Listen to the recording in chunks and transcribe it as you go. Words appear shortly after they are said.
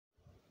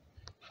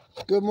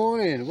Good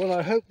morning. Well,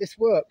 I hope this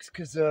works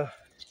because it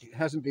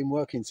hasn't been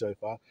working so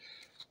far.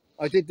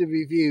 I did the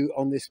review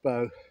on this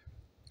bow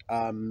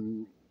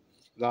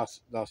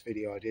last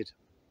video I did.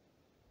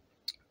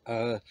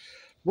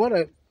 What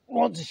I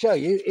want to show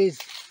you is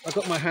I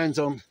got my hands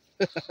on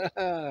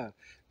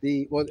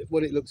the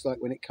what it looks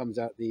like when it comes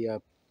out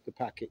the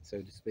packet,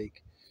 so to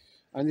speak.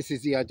 And this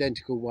is the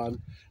identical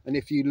one. And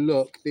if you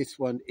look, this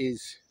one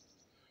is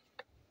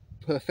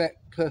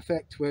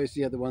perfect, whereas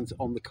the other one's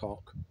on the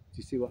cock. Do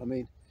you see what I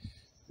mean?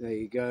 There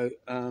you go.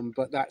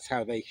 But that's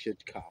how they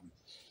should come.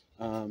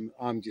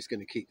 I'm just going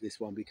to keep this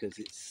one because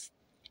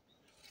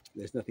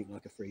there's nothing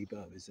like a free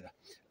bow, is there?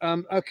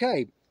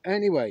 Okay.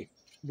 Anyway,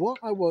 what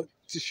I want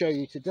to show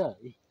you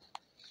today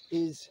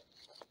is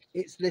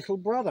its little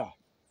brother.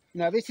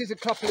 Now, this is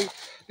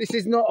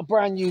not a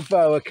brand new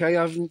bow. Okay,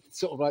 I haven't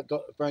sort of like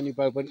got a brand new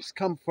bow, but it's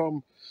come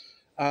from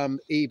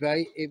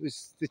eBay. It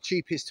was the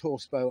cheapest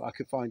horse bow I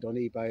could find on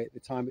eBay at the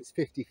time. It's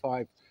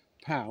 £55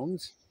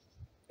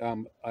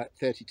 at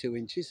 32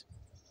 inches.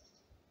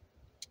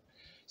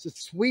 It's a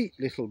sweet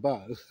little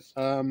bow.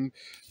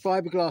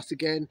 Fiberglass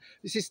again.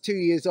 This is 2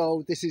 years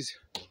old. This is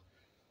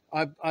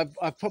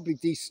I've probably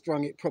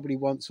de-strung it probably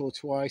once or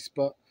twice,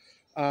 but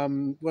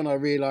when I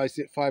realised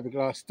that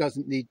fiberglass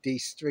doesn't need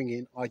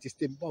de-stringing, I just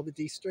didn't bother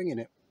de-stringing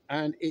it,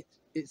 and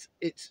it's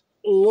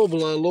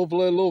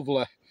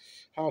lovely.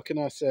 How can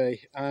I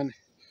say? And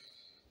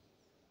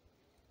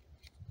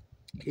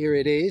here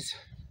it is.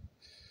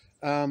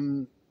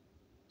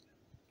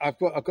 I've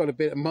got a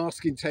bit of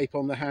masking tape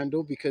on the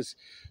handle because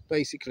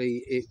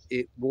basically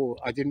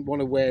I didn't want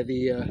to wear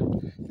the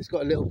it's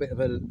got a little bit of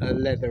a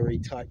leathery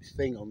type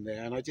thing on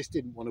there, and I just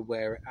didn't want to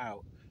wear it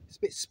out. It's a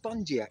bit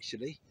spongy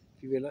actually,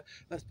 if you realise.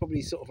 That's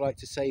probably sort of like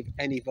to save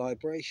any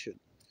vibration.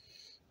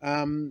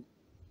 It's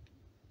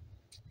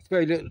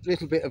very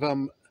little bit of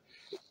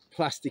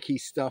plasticky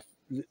stuff,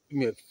 you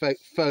know,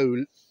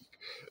 faux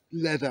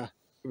leather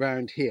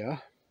around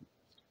here,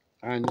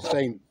 and the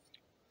same.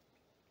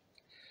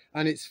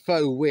 And it's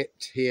faux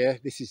whipped here.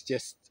 This is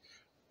just,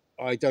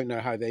 I don't know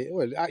how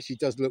well, it actually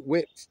does look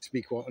whipped, to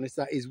be quite honest.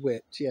 That is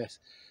whipped, yes.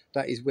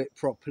 That is whipped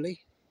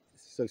properly.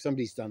 So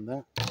somebody's done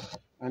that.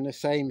 And the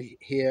same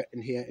here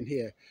and here and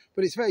here.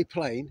 But it's very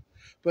plain.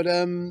 But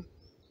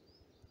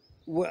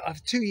well,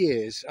 I've 2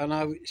 years, and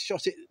I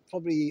shot it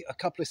probably a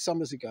couple of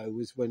summers ago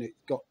was when it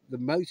got the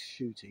most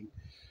shooting.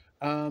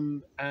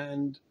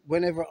 And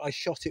whenever I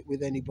shot it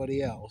with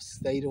anybody else,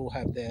 they'd all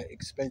have their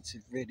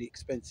expensive, really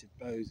expensive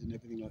bows and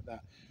everything like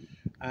that.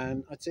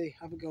 And I'd say,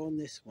 have a go on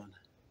this one.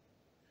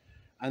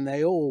 And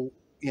they all,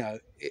 you know,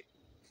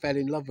 fell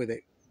in love with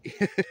it.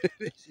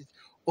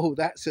 Oh,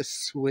 that's a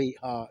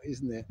sweetheart,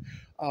 isn't it?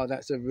 Oh,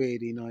 that's a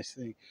really nice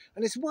thing.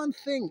 And it's one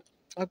thing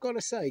I've got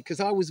to say,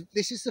 because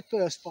this is the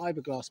first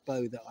fiberglass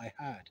bow that I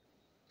had.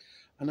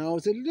 And I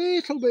was a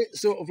little bit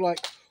sort of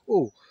like,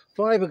 oh,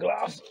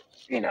 fiberglass,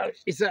 you know,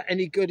 is that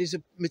any good as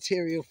a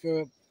material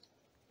for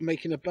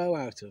making a bow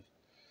out of?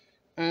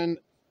 And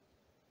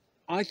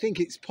I think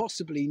it's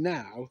possibly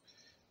now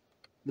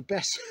the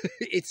best.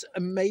 It's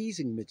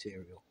amazing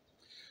material.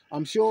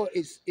 I'm sure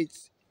it's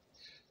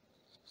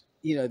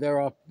you know, there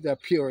are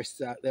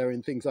purists out there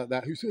and things like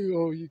that who say,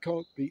 oh, you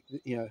can't beat,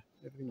 you know,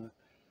 everything like that.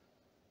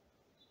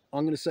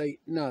 I'm going to say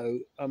no.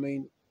 I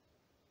mean,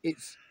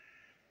 it's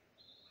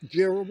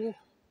durable.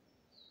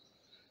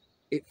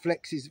 It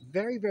flexes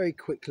very, very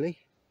quickly.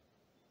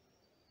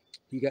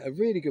 You get a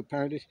really good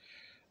poundage,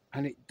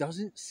 and it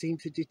doesn't seem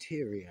to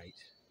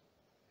deteriorate.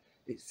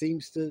 It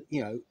seems to,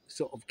 you know,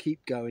 sort of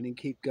keep going and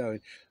keep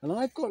going. And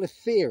I've got a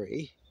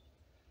theory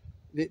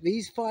that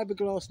these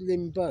fiberglass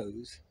limb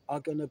bows are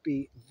going to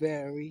be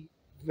very,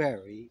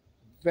 very,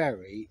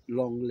 very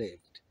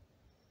long-lived.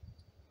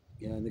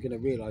 You know, and they're going to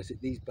realise that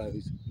these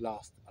bows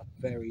last a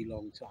very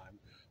long time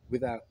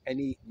without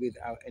any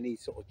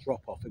sort of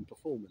drop-off in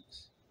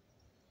performance.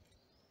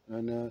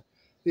 And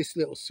this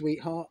little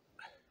sweetheart,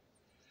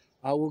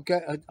 I'm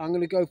going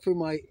to go through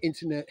my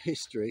internet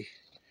history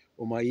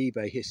or my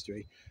eBay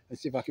history and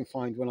see if I can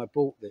find when I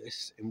bought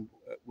this and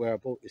where I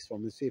bought this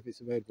from and see if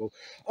it's available.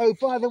 Oh,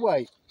 by the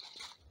way,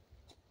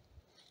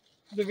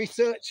 the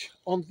research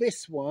on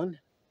this one,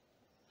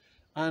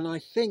 and I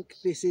think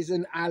this is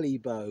an alley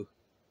bow,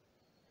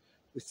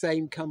 the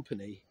same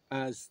company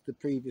as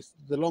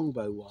the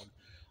longbow one.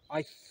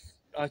 I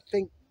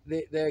think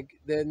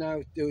they're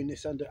now doing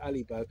this under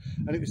Alibow,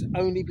 and it was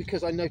only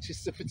because I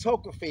noticed the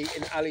photography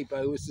in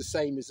Alibow was the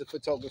same as the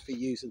photography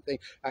used and thing,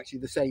 actually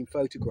the same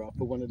photograph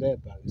for one of their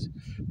bows,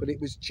 but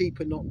it was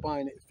cheaper not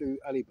buying it through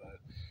Alibow.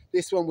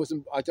 This one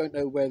wasn't. I don't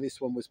know where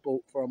this one was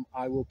bought from.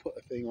 I will put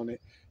a thing on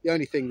it. The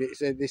only thing that is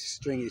this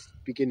string is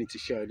beginning to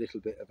show a little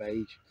bit of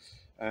age,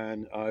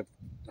 and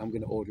I'm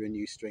going to order a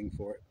new string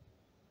for it.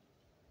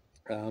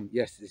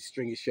 Yes, this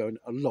string is showing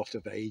a lot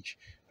of age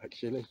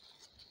actually.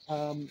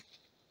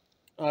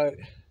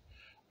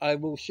 I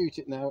will shoot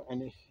it now,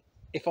 and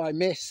if I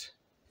miss,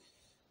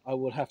 I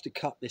will have to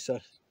cut this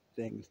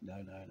thing.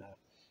 No.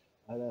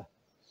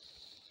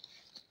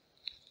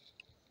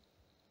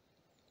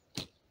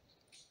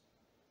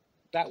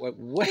 That went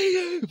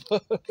way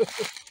over.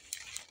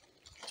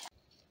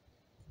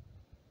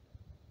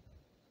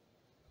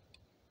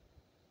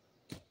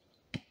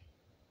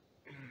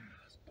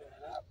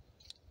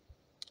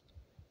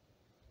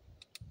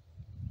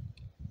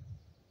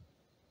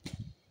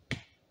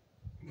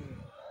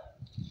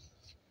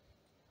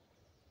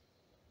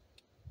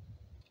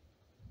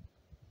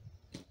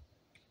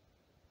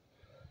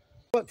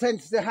 What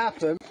tends to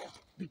happen,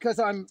 because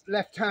I'm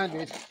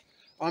left-handed,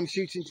 I'm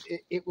shooting,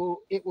 it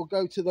will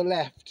go to the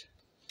left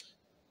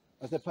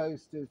as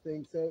opposed to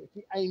things. So if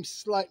you aim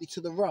slightly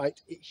to the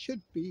right, it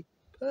should be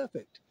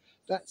perfect.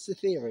 That's the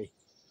theory.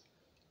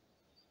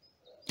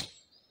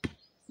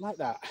 Like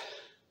that.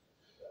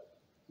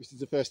 This is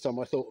the first time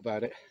I thought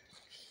about it.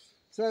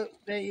 So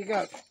there you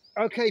go.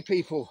 Okay,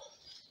 people,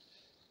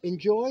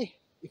 enjoy.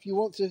 If you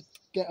want to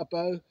get a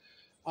bow,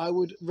 I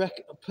would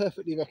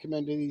perfectly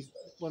recommend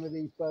one of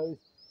these bows,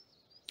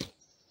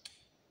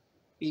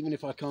 even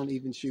if I can't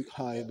even shoot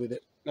higher with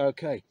it.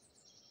 Okay,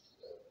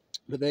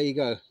 but there you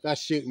go.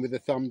 That's shooting with the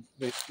thumb.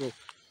 Well,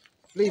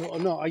 believe it or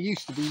not, I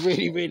used to be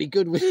really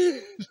good with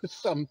the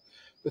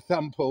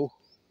thumb pull,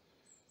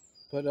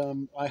 but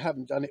I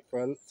haven't done it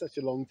for such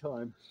a long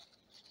time.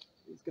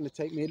 It's going to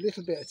take me a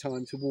little bit of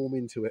time to warm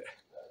into it.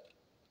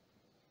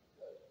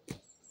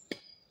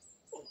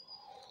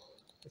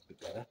 That's a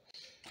bit better.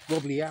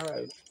 Wobbly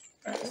arrows,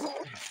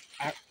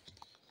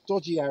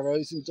 dodgy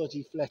arrows and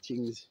dodgy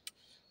fletchings.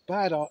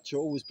 Bad archer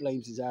always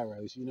blames his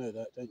arrows, you know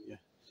that, don't you?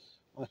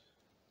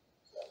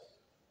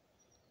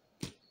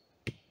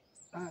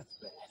 That's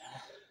better.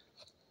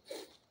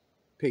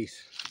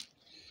 Peace.